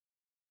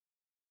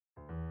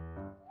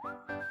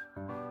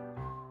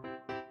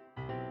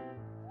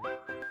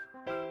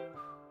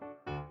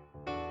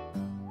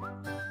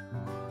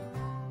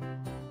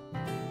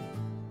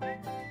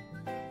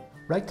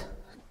Right.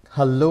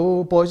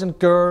 Hello, boys and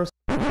girls.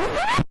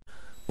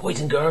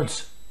 Boys and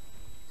girls,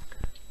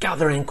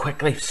 gather in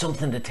quickly.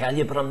 Something to tell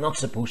you, but I'm not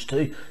supposed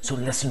to, so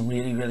listen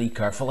really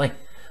carefully.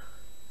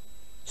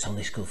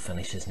 Sunday school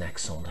finishes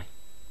next Sunday.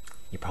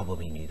 You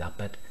probably knew that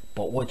bit,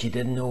 but what you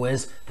didn't know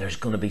is there's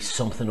going to be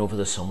something over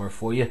the summer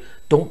for you.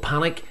 Don't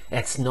panic,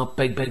 it's not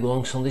big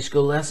long Sunday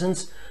school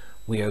lessons.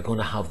 We are going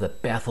to have the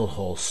Bethel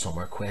Hall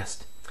Summer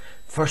Quest.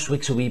 First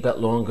week's a wee bit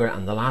longer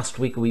and the last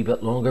week a wee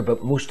bit longer,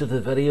 but most of the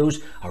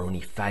videos are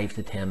only 5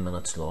 to 10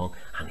 minutes long,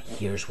 and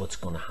here's what's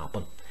going to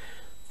happen.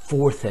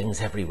 4 things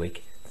every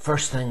week.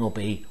 First thing will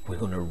be we're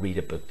going to read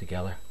a book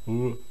together.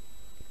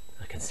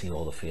 I can see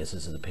all the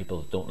faces of the people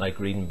that don't like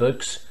reading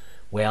books.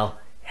 Well,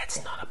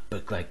 it's not a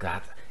book like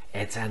that.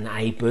 It's an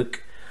iBook,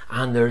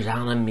 and there's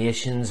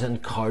animations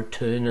and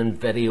cartoon and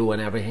video and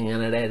everything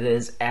in it. It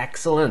is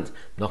excellent.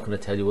 I'm not going to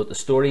tell you what the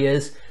story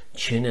is.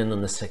 Tune in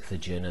on the 6th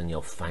of June and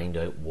you'll find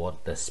out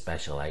what this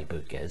special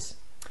iBook is.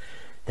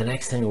 The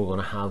next thing we're going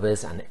to have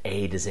is an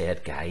A to Z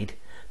guide.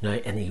 Now,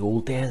 in the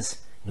old days,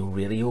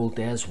 really old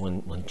days,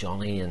 when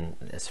Johnny and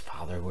his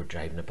father were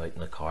driving about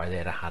in the car,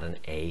 they'd have had an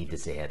A to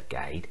Z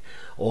guide.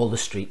 All the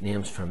street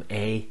names from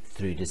A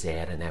through to Z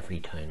in every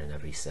town and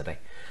every city.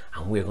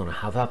 And we're going to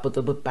have that, but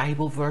they'll be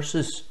Bible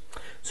verses.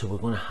 So we're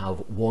going to have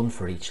one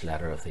for each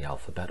letter of the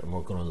alphabet, and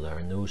we're going to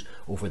learn those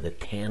over the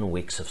 10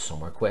 weeks of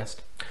Summer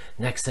Quest.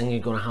 Next thing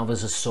you're going to have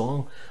is a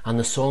song, and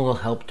the song will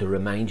help to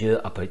remind you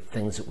about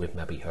things that we've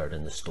maybe heard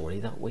in the story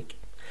that week.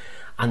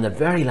 And the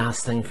very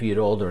last thing for you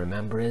all to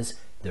remember is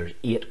there's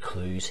 8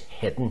 clues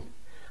hidden,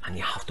 and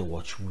you have to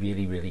watch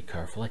really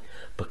carefully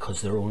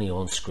because they're only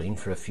on screen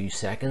for a few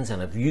seconds.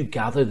 And if you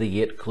gather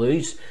the 8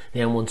 clues,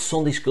 then when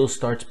Sunday school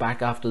starts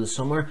back after the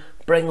summer,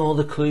 bring all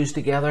the clues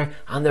together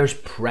and there's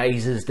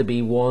prizes to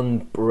be won.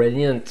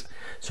 Brilliant.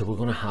 So we're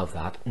going to have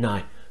that.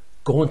 Now,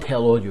 go and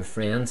tell all your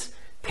friends.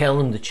 Tell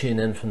them to tune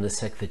in from the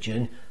 6th of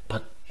June,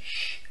 but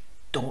shh,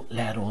 don't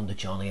let on to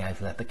Johnny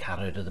I've let the cat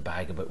out of the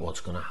bag about what's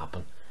going to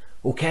happen.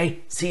 Okay,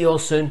 see you all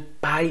soon.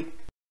 Bye.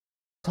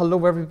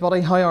 Hello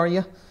everybody, how are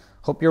you?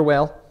 Hope you're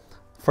well.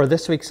 For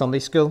this week's Sunday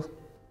school,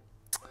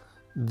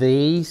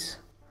 these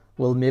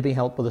will maybe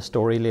help with the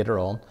story later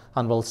on,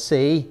 and we'll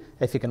see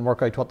if you can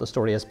work out what the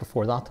story is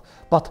before that.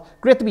 But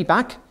great to be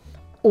back.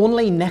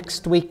 Only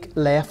next week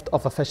left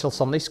of official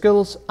Sunday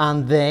schools,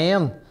 and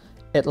then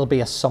it'll be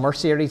a summer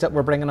series that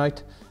we're bringing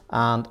out,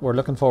 and we're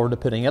looking forward to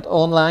putting it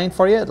online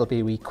for you. It'll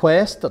be a wee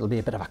quest, it'll be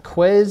a bit of a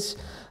quiz,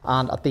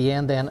 and at the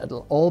end then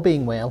it'll, all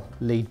being well,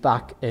 lead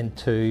back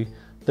into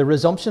the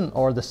resumption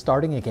or the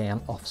starting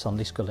again of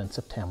Sunday school in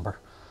September.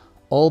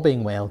 All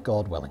being well,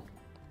 God willing.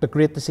 But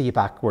great to see you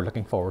back. We're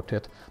looking forward to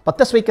it. But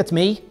this week it's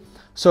me.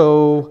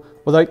 So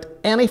without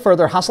any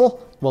further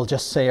hassle, we'll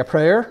just say a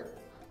prayer,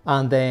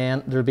 and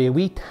then there'll be a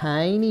wee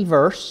tiny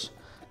verse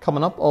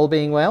coming up, all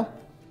being well,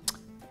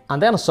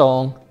 and then a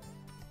song,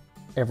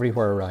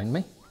 Everywhere Around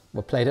Me.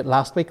 We played it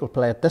last week, we'll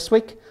play it this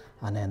week,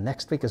 and then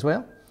next week as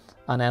well,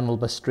 and then we'll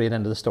be straight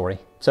into the story.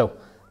 So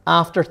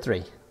after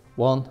 3,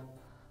 1,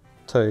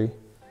 2,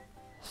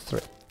 3.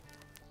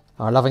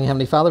 Our loving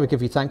Heavenly Father, we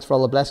give you thanks for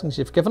all the blessings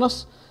you've given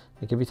us.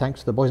 We give you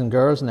thanks for the boys and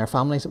girls and their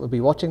families that will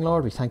be watching,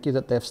 Lord. We thank you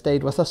that they've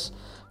stayed with us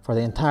for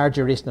the entire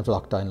duration of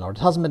lockdown, Lord.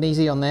 It hasn't been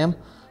easy on them,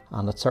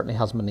 and it certainly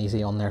hasn't been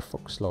easy on their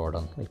folks, Lord.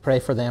 And we pray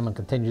for them and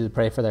continue to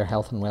pray for their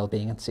health and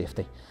well-being and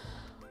safety.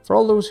 For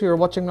all those who are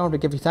watching, Lord, we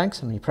give you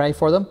thanks, and we pray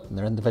for them in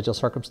their individual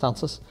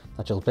circumstances,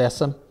 that you'll bless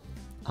them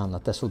and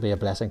that this will be a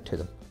blessing to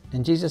them.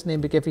 In Jesus'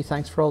 name we give you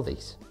thanks for all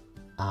these.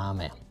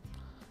 Amen.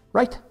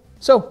 Right,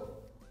 so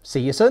see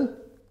you soon.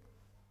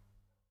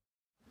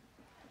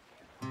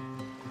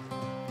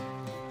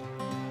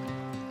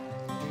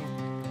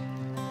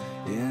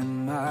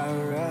 In my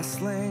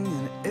wrestling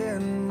and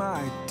in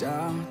my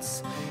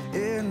doubts,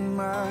 in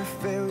my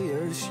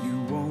failures, you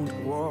won't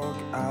walk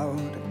out.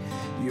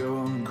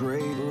 Your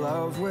great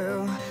love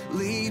will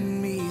lead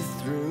me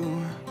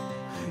through.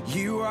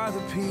 You are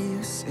the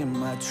peace in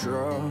my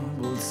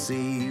troubled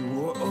sea.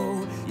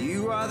 Whoa,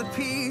 you are the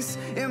peace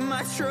in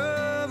my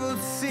troubled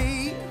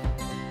sea.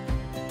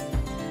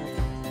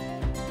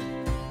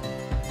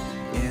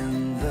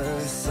 In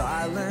the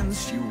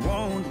silence, you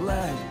won't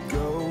let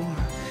go.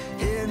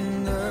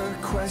 In the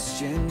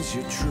questions,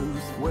 your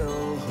truth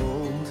will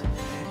hold.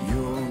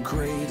 Your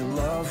great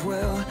love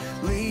will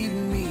lead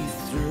me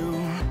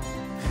through.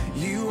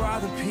 You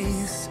are the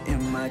peace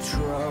in my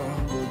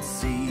troubled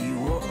sea.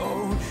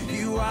 Whoa,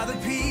 you are the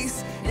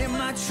peace in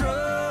my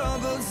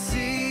troubled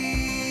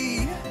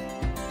sea.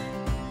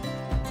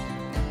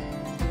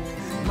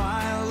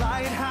 My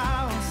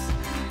lighthouse,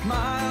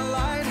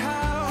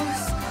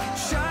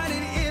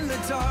 shining in the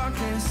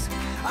darkness,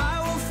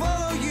 I will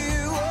follow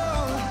you.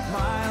 Oh,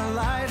 my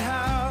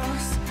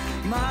lighthouse,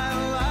 my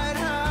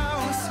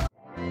lighthouse.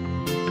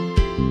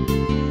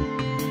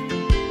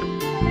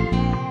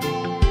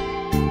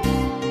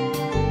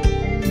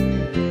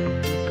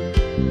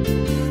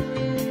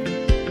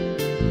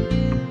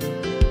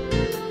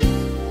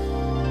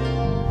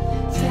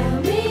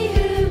 Tell me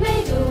who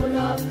made all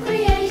of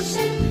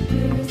creation,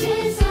 who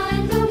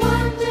designed the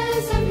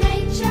wonders of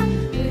nature.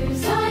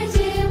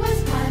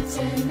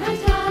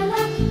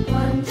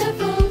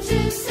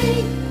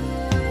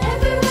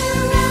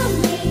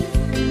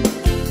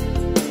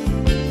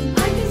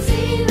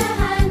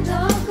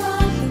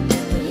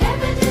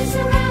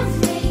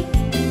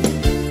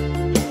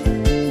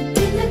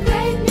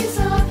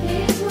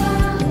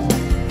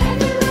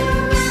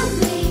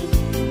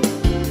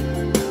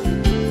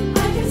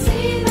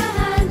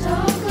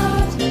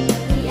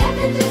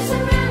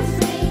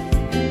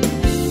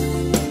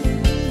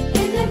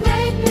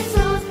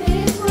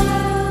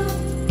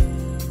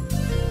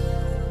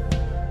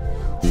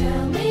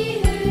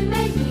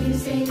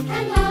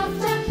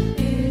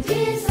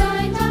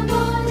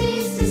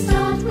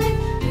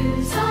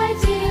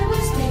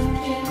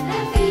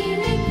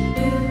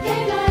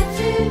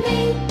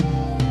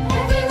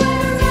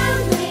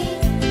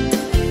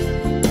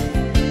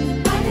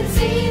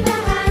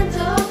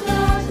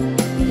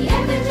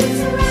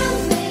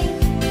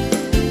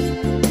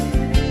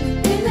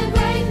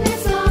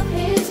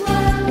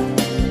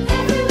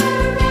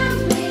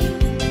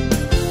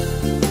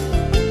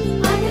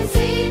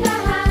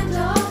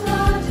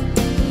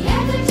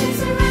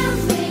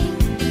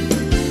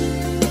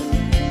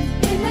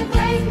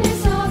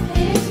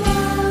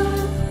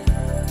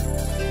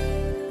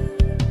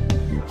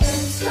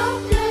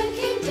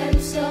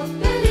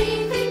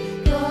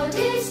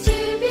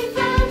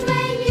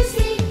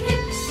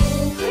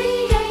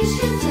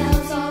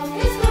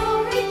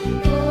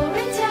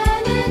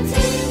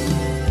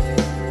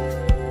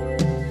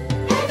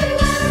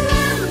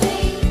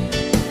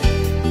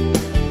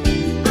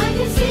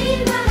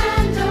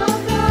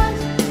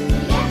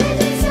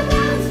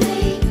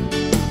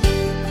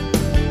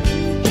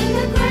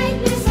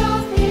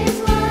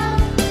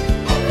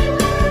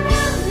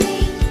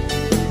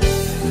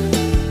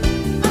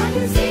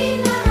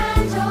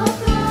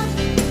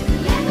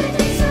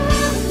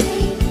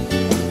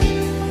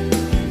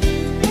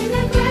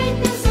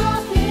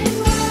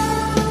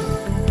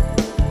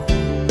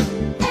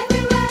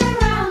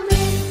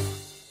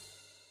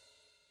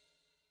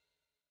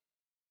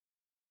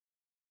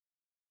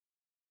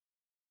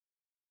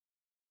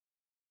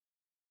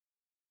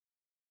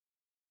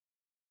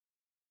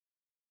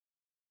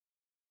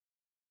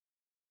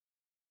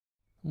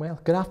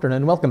 Well, good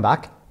afternoon, welcome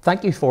back.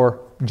 Thank you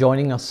for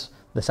joining us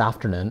this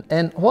afternoon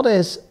in what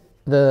is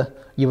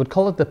you would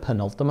call it the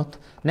penultimate.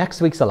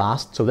 Next week's the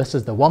last, so this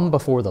is the one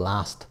before the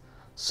last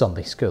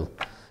Sunday school.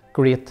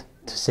 Great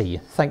to see you.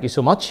 Thank you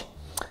so much.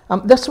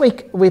 This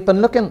week we've been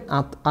looking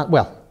at,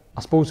 well,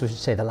 I suppose we should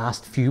say the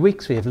last few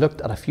weeks, we have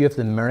looked at a few of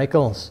the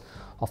miracles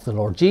of the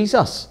Lord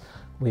Jesus.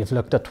 We have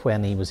looked at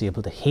when he was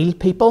able to heal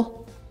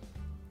people,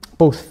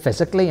 both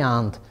physically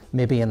and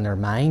maybe in their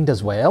mind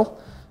as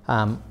well.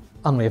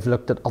 And we've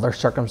looked at other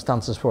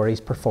circumstances where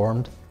he's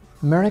performed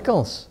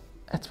miracles.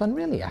 It's been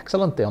really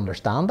excellent to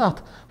understand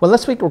that. Well,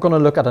 this week we're going to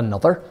look at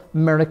another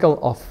miracle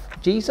of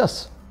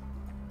Jesus.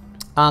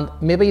 And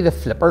maybe the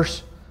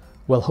flippers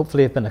will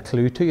hopefully have been a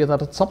clue to you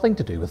that it's something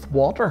to do with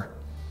water.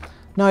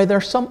 Now,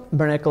 there's some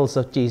miracles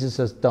that Jesus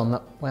has done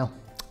that, well,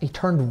 he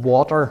turned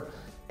water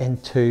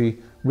into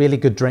really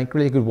good drink,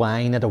 really good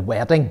wine at a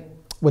wedding.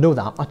 We know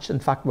that much. In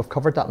fact, we've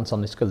covered that in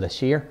Sunday school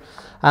this year.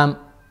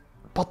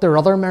 But there are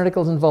other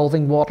miracles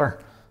involving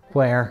water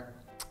where,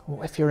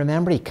 if you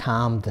remember, he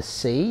calmed the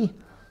sea.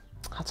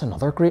 That's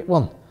another great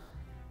one.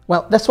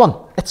 Well, this one,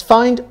 it's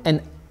found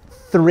in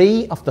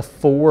 3 of the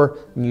 4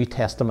 New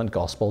Testament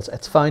Gospels.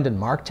 It's found in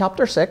Mark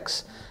chapter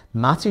 6,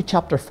 Matthew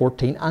chapter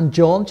 14, and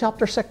John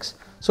chapter 6.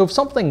 So if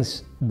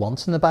something's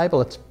once in the Bible,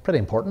 it's pretty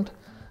important.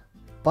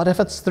 But if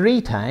it's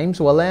 3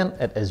 times, well then,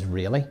 it is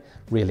really,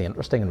 really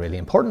interesting and really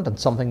important and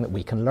something that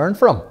we can learn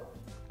from.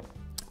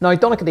 Now,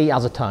 Donaghadee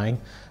as a town,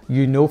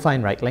 you know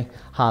fine rightly,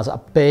 has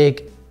a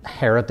big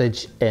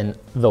heritage in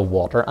the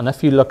water. And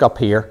if you look up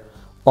here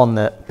on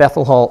the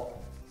Bethel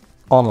Hall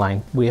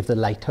online, we have the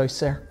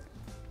lighthouse there,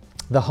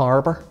 the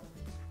harbour.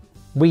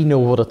 We know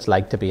what it's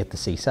like to be at the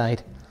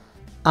seaside.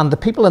 And the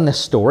people in this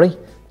story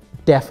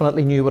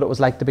definitely knew what it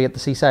was like to be at the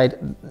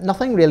seaside.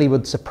 Nothing really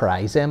would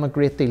surprise them a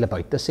great deal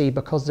about the sea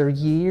because they're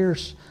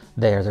years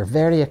there. They're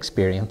very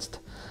experienced.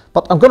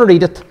 But I'm going to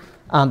read it,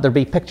 and there'll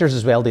be pictures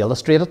as well to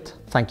illustrate it.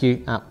 Thank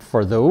you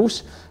for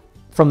those.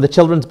 From the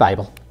Children's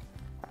Bible.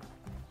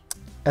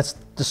 It's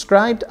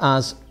described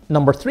as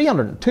number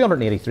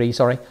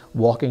 283,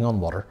 walking on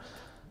water.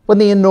 When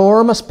the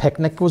enormous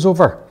picnic was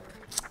over,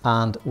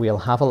 and we'll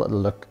have a little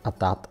look at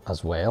that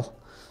as well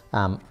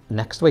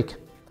next week.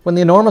 When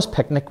the enormous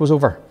picnic was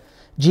over,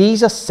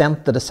 Jesus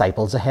sent the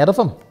disciples ahead of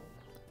him,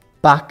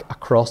 back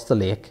across the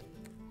lake.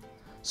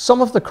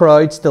 Some of the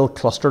crowd still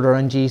clustered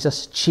around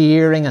Jesus,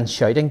 cheering and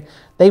shouting.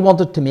 They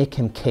wanted to make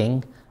him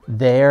king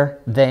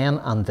there, then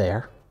and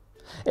there.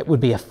 It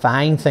would be a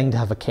fine thing to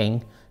have a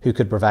king who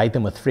could provide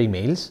them with free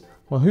meals.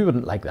 Well, who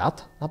wouldn't like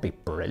that? That'd be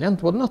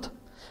brilliant, wouldn't it?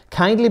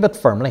 Kindly but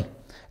firmly,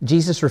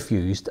 Jesus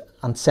refused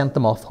and sent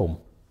them off home.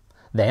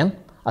 Then,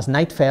 as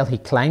night fell, he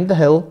climbed the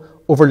hill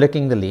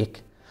overlooking the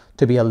lake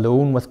to be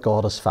alone with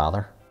God his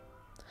Father.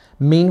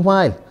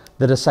 Meanwhile,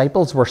 the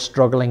disciples were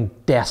struggling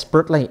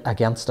desperately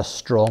against a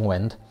strong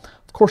wind.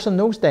 Of course, in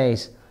those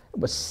days, it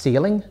was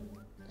sailing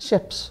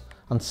ships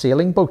and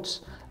sailing boats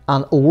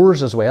and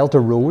oars as well to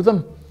row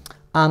them.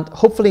 And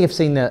hopefully you've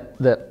seen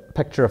the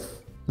picture of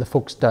the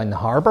folks down the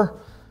harbour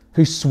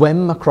who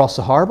swim across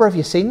the harbour. Have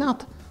you seen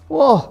that?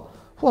 Whoa,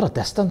 what a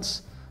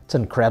distance. It's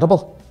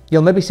incredible.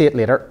 You'll maybe see it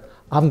later.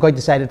 I haven't quite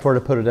decided where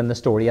to put it in the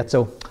story yet,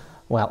 so,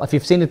 well, if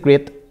you've seen it,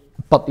 great,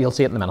 but you'll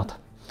see it in a minute.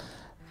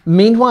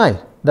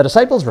 Meanwhile, the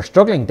disciples were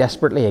struggling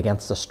desperately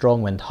against a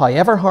strong wind.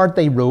 However hard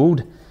they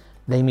rowed,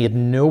 they made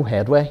no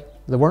headway.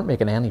 They weren't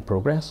making any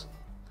progress.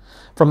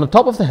 From the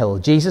top of the hill,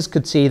 Jesus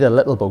could see the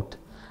little boat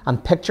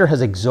and picture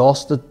his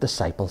exhausted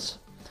disciples.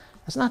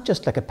 Isn't that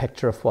just like a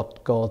picture of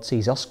what God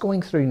sees us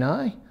going through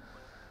now?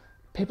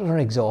 People are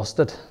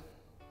exhausted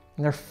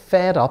and they're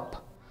fed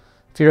up.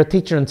 If you're a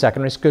teacher in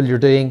secondary school, you're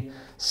doing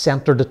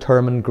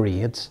centre-determined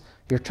grades.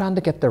 You're trying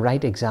to get the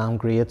right exam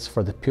grades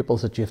for the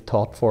pupils that you've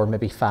taught for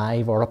maybe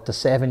 5 or up to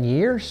 7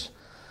 years.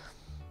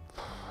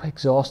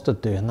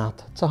 Exhausted doing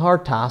that. It's a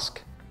hard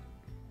task.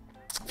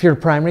 If you're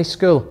in primary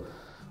school,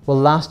 well,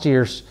 last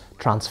year's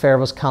transfer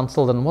was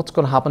cancelled, and what's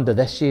going to happen to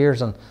this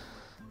year's? And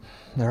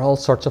there are all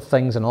sorts of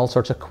things and all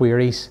sorts of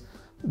queries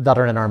that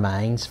are in our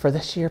minds for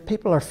this year.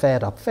 People are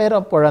fed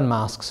up wearing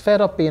masks,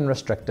 fed up being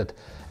restricted,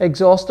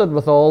 exhausted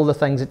with all the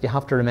things that you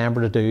have to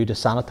remember to do, to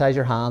sanitize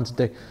your hands.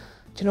 Do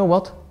you know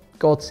what?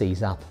 God sees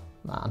that,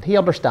 and he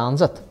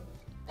understands it.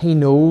 He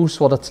knows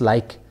what it's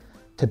like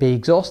to be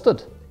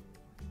exhausted.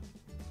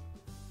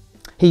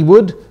 He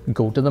would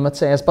go to them, it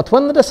says, but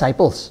when the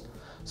disciples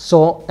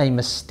saw a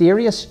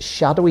mysterious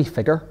shadowy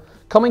figure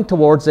coming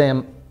towards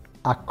them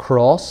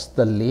across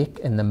the lake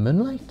in the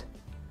moonlight,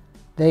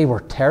 they were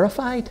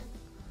terrified.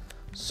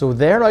 So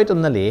they're out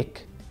on the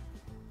lake,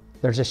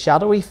 there's a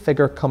shadowy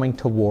figure coming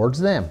towards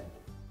them,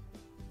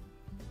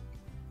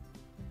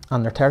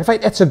 and they're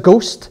terrified. It's a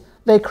ghost,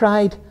 they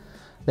cried.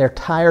 Their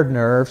tired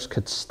nerves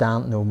could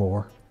stand no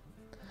more.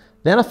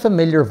 Then a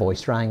familiar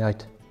voice rang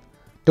out,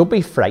 "Don't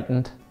be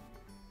frightened,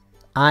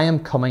 I am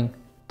coming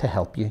to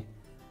help you."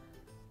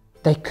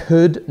 They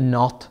could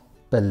not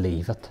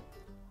believe it.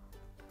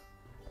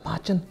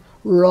 Imagine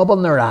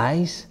rubbing their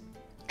eyes,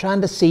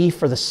 trying to see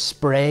for the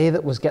spray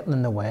that was getting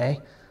in the way.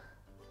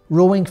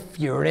 rowing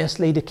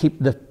furiously to keep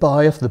the bow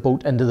of the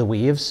boat into the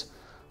waves.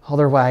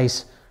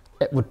 Otherwise,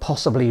 it would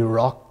possibly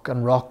rock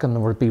and there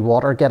would be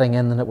water getting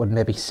in and it would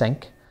maybe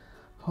sink.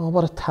 Oh,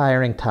 what a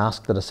tiring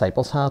task the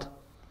disciples had.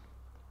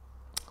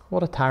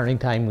 What a tiring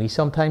time we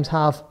sometimes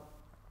have.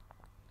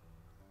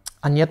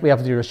 And yet we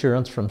have the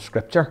assurance from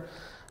Scripture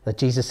that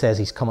Jesus says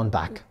he's coming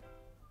back.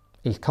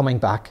 He's coming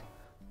back.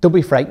 Don't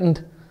be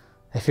frightened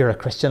if you're a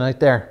Christian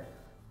out there.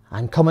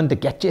 I'm coming to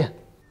get you.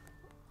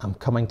 I'm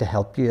coming to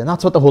help you. And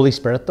that's what the Holy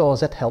Spirit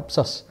does. It helps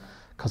us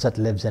because it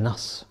lives in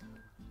us.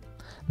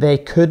 They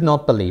could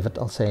not believe it,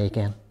 I'll say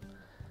again.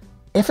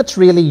 If it's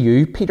really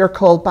you, Peter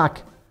called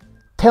back,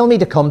 tell me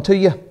to come to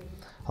you.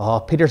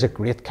 Oh, Peter's a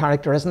great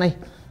character, isn't he?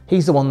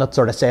 He's the one that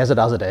sort of says it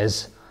as it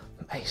is.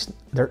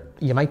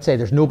 You might say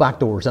there's no back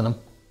doors in him.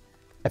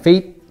 If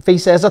he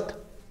says it,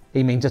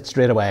 he means it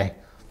straight away.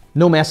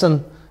 No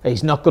messing.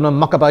 He's not going to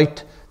muck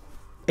about.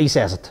 He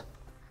says it.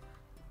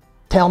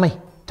 Tell me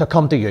to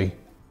come to you.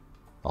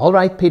 All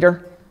right,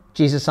 Peter,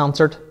 Jesus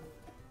answered.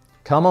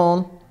 Come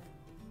on.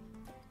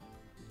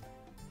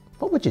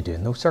 What would you do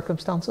in those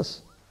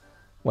circumstances?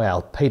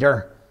 Well,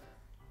 Peter,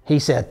 he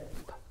said,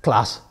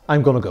 class,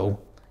 I'm going to go.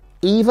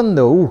 Even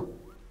though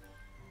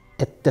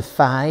it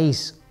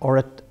defies or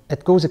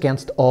it goes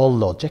against all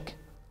logic.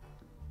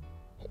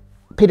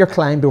 Peter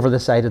climbed over the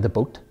side of the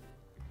boat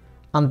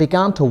and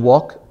began to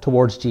walk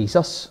towards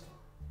Jesus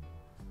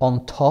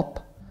on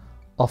top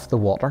of the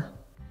water.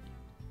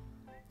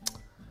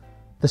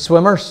 The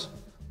swimmers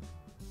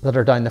that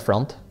are down the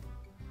front,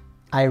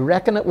 I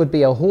reckon it would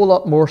be a whole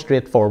lot more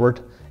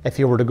straightforward if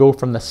you were to go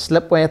from the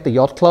slipway at the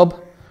yacht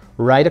club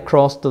right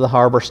across to the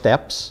harbour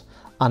steps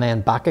and then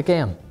back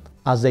again,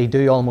 as they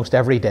do almost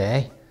every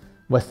day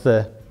with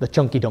the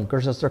chunky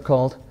dunkers, as they're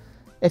called.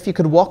 If you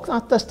could walk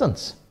that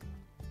distance,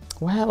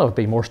 well, it would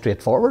be more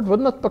straightforward,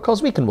 wouldn't it?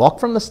 Because we can walk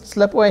from the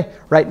slipway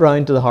right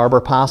round to the harbour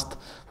past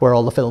where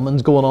all the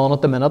filming's going on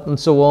at the minute and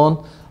so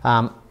on,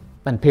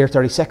 and Pier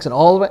 36 and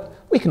all of it.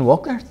 We can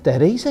walk there, it's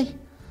dead easy.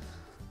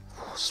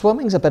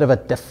 Swimming's a bit of a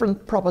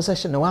different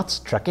proposition. Now that's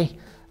tricky.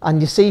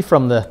 And you see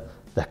from the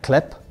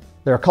clip,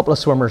 there are a couple of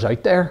swimmers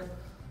out there.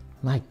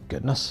 My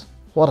goodness,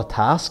 what a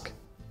task.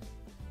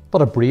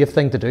 What a brave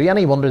thing to do.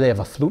 Any wonder they have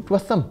a float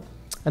with them.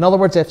 In other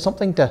words, they have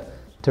something to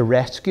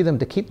rescue them,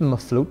 to keep them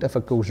afloat if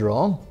it goes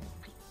wrong.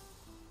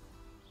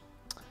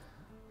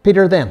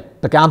 Peter then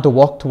began to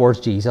walk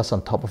towards Jesus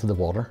on top of the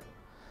water.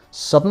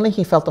 Suddenly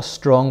he felt a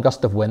strong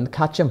gust of wind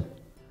catch him,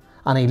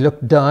 and he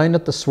looked down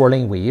at the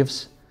swirling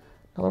waves.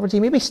 In other words, he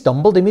maybe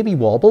stumbled, he maybe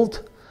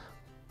wobbled.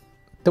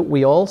 Don't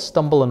we all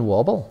stumble and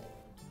wobble?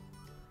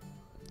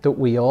 Don't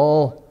we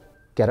all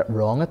get it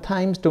wrong at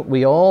times? Don't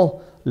we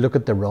all look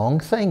at the wrong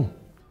thing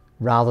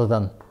rather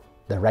than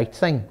the right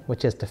thing,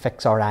 which is to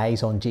fix our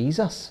eyes on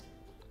Jesus?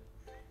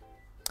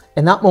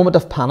 In that moment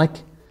of panic,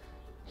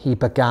 he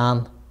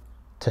began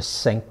to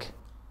sink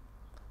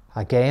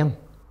again.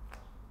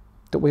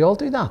 Don't we all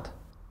do that?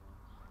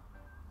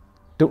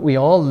 Don't we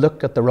all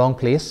look at the wrong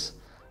place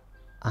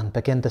and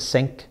begin to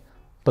sink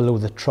below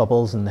the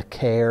troubles and the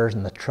cares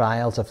and the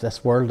trials of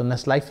this world and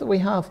this life that we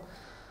have?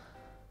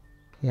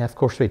 Yeah, of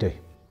course we do.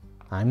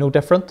 I'm no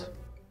different,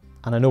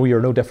 and I know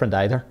you're no different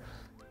either,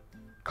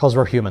 because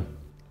we're human.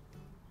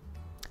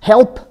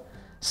 Help!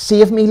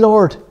 Save me,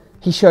 Lord!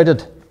 He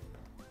shouted.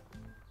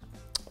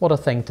 What a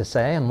thing to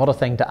say and what a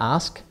thing to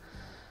ask.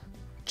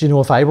 Do you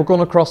know, if I were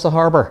going across the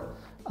harbour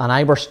and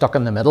I were stuck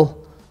in the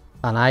middle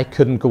and I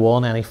couldn't go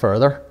on any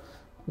further,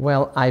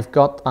 well,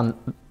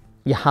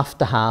 you have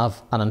to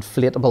have an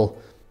inflatable,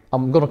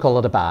 I'm going to call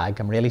it a bag.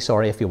 I'm really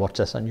sorry if you watch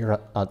this and you're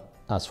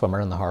a swimmer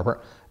in the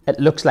harbour. It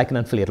looks like an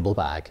inflatable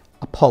bag.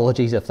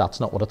 Apologies if that's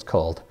not what it's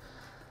called.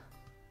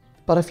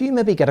 But if you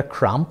maybe get a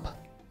cramp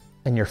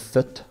in your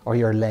foot or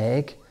your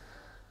leg,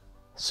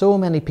 so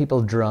many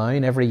people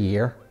drown every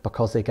year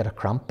because they get a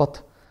cramp.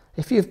 But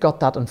if you've got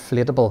that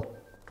inflatable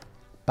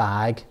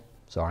bag,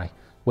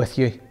 with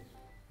you,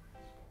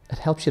 it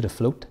helps you to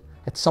float.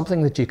 It's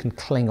something that you can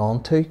cling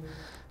on to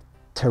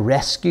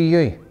rescue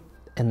you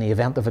in the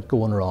event of it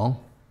going wrong.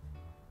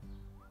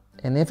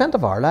 In the event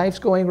of our lives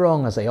going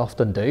wrong, as they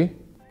often do,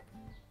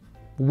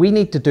 we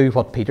need to do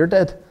what Peter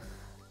did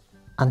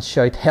and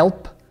shout,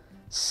 help,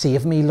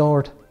 save me,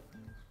 Lord.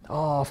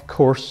 Oh, of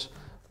course,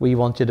 we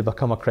want you to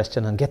become a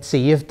Christian and get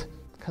saved,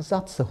 because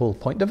that's the whole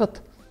point of it.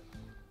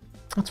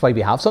 That's why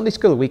we have Sunday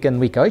school week in,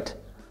 week out.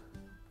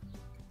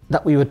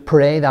 That we would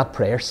pray that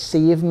prayer,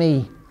 save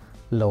me,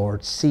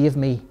 Lord, save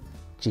me,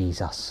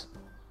 Jesus.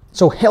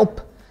 So help,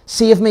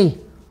 save me,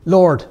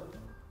 Lord,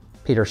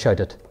 Peter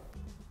shouted.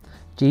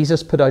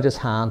 Jesus put out his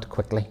hand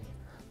quickly,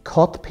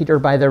 caught Peter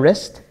by the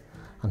wrist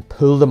and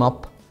pulled him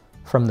up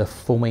from the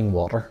foaming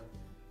water.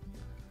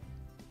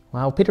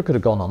 Well, Peter could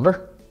have gone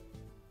under.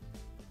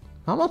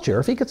 I'm not sure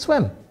if he could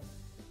swim,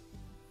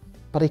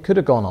 but he could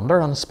have gone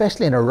under, and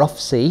especially in a rough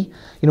sea.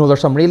 You know,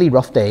 there's some really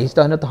rough days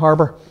down at the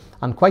harbour,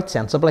 and quite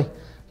sensibly,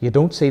 you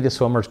don't see the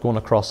swimmers going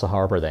across the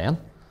harbour then.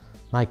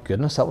 My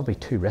goodness, that would be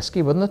too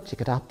risky, wouldn't it? You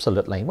could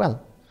absolutely,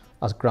 well,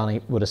 as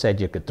Granny would have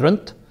said, you could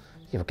drown,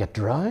 you would get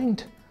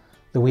drowned.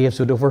 the waves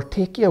would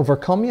overtake you,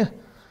 overcome you.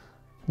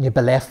 And you'd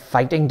be left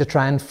fighting to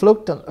try and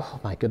float. And oh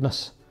my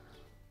goodness.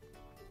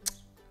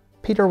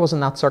 Peter was in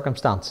that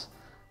circumstance.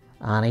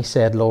 And he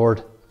said,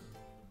 Lord,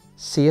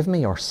 save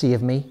me, or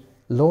save me,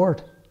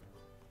 Lord.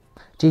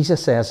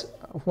 Jesus says,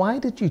 why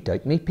did you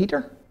doubt me,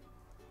 Peter?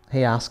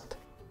 He asked.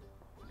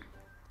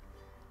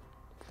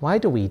 Why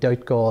do we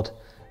doubt God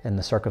in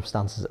the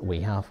circumstances that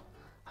we have?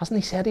 Hasn't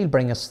he said he'll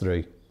bring us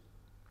through?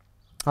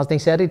 Hasn't he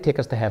said he'd take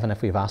us to heaven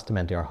if we've asked him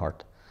into our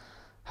heart?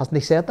 Hasn't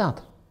he said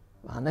that?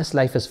 And this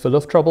life is full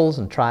of troubles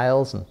and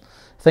trials and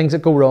things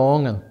that go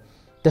wrong and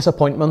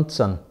disappointments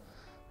and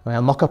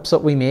muck-ups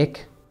that we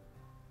make.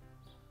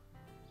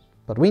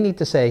 But we need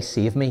to say,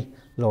 save me,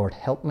 Lord,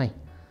 help me.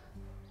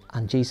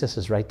 And Jesus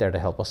is right there to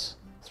help us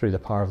through the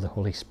power of the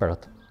Holy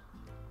Spirit.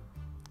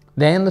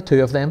 Then the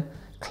two of them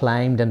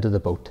climbed into the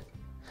boat.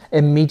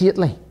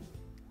 Immediately,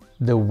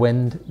 the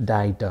wind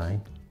died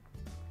down.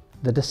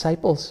 The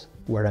disciples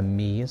were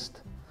amazed.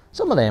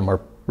 Some of them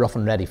were rough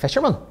and ready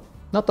fishermen.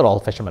 Not that all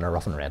fishermen are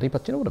rough and ready,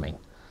 but you know what I mean.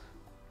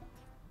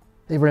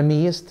 They were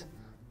amazed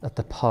at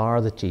the power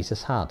that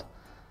Jesus had.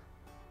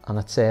 And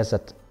it says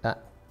that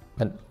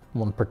in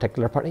one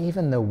particular part,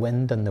 even the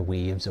wind and the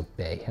waves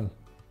obey him.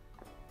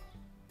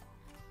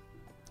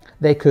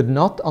 They could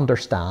not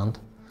understand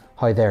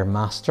how their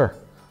master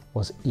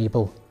was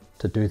able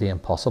to do the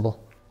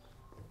impossible.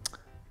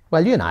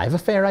 Well, you and I have a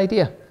fair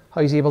idea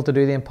how he's able to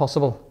do the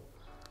impossible.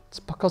 It's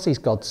because he's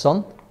God's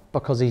Son,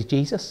 because he's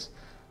Jesus.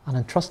 And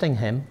in trusting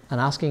him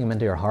and asking him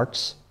into your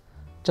hearts,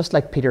 just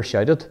like Peter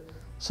shouted,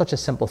 such a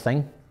simple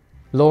thing.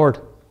 Lord,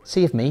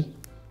 save me.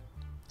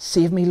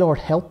 Save me, Lord,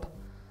 help.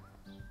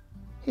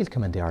 He'll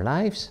come into our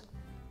lives.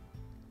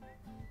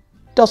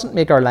 Doesn't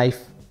make our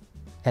life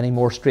any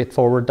more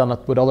straightforward than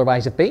it would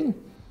otherwise have been.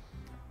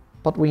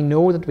 But we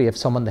know that we have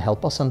someone to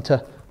help us and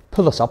to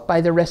pull us up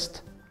by the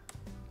wrist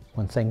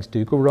when things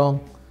do go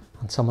wrong,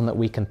 and someone that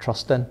we can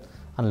trust in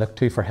and look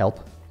to for help.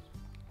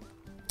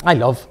 I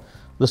love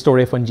the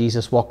story of when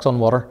Jesus walks on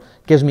water.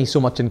 It gives me so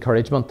much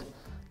encouragement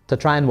to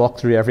try and walk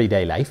through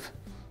everyday life,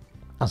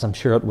 as I'm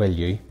sure it will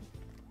you.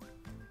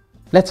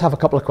 Let's have a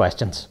couple of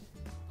questions.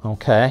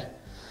 Okay,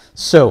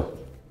 so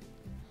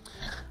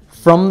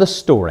from the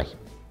story,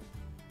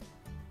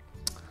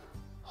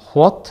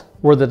 what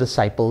were the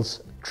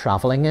disciples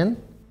travelling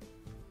in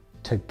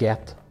to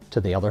get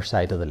to the other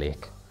side of the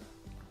lake?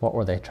 What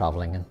were they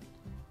travelling in?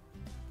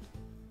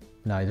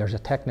 Now, there's a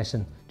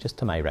technician just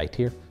to my right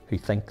here who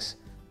thinks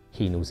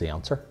he knows the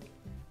answer.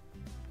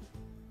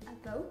 A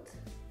boat?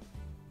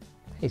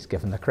 He's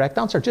given the correct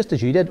answer, just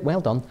as you did. Well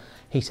done.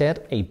 He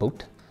said a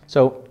boat.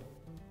 So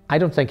I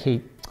don't think he's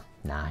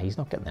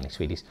not getting any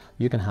sweeties.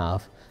 You can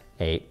have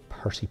a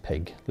Percy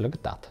pig. Look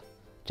at that.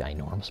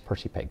 Ginormous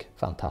Percy pig.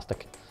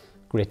 Fantastic.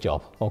 Great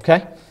job.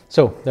 Okay,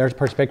 so there's a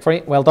Percy pig for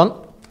you. Well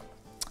done.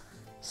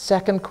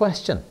 Second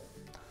question.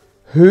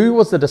 Who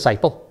was the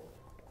disciple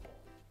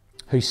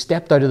who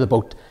stepped out of the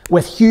boat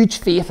with huge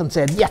faith and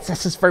said, yes,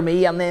 this is for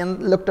me, and then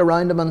looked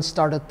around him and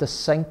started to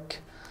sink?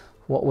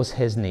 What was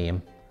his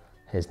name?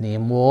 His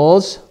name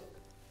was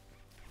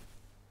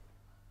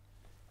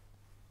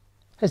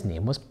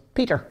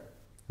Peter.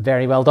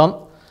 Very well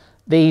done.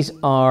 These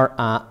are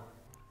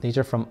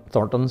from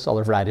Thornton's.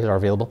 Other varieties are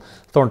available.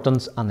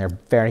 Thornton's, and they're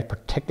very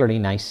particularly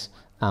nice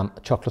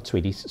chocolate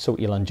sweeties. So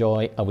you'll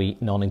enjoy a wee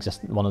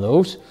non-existent one of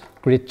those.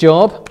 Great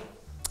job.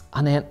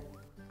 And then,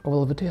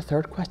 will we do a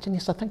third question?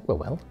 Yes, I think we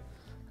will.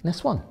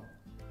 This one.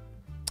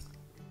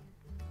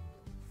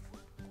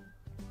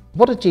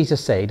 What did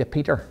Jesus say to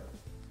Peter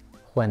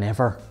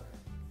whenever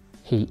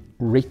he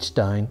reached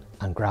down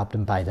and grabbed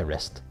him by the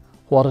wrist?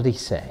 What did he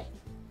say?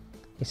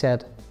 He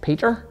said,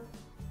 Peter,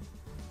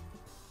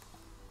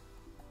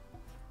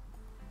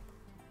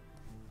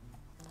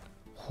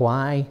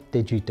 why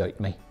did you doubt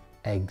me?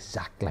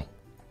 Exactly.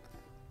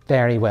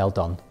 Very well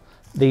done.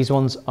 These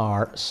ones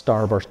are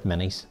Starburst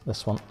Minis,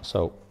 this one,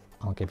 so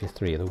I'll give you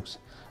 3 of those.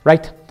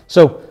 Right,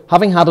 so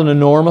having had an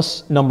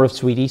enormous number of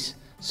sweeties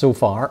so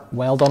far,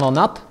 well done on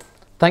that.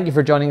 Thank you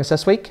for joining us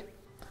this week.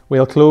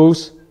 We'll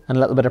close in a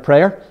little bit of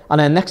prayer,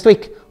 and then next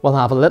week we'll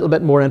have a little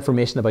bit more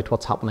information about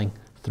what's happening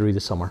through the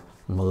summer,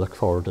 and we'll look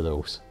forward to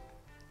those.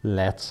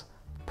 Let's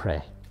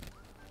pray.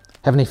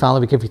 Heavenly Father,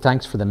 we give you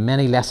thanks for the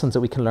many lessons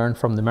that we can learn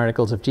from the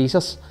miracles of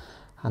Jesus,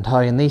 and how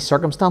in these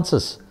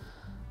circumstances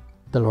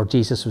the Lord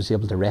Jesus was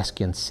able to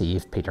rescue and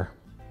save Peter.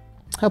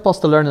 Help us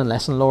to learn and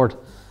lesson, Lord,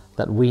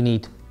 that we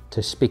need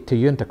to speak to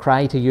you and to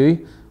cry to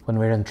you when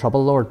we're in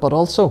trouble, Lord, but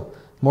also,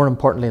 more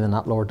importantly than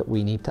that, Lord, that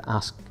we need to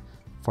ask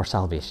for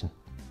salvation.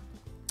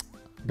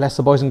 Bless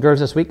the boys and girls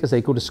this week as they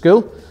go to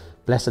school.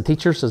 Bless the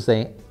teachers as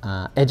they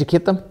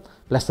educate them.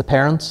 Bless the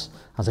parents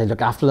as they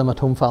look after them at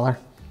home, Father.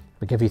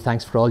 We give you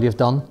thanks for all you've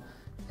done.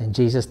 In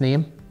Jesus'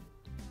 name,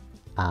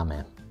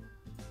 amen.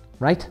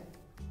 Right?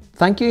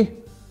 Thank you.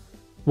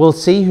 We'll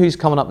see who's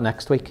coming up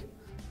next week,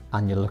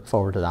 and you'll look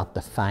forward to that,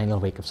 the final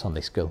week of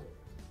Sunday school.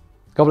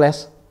 God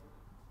bless.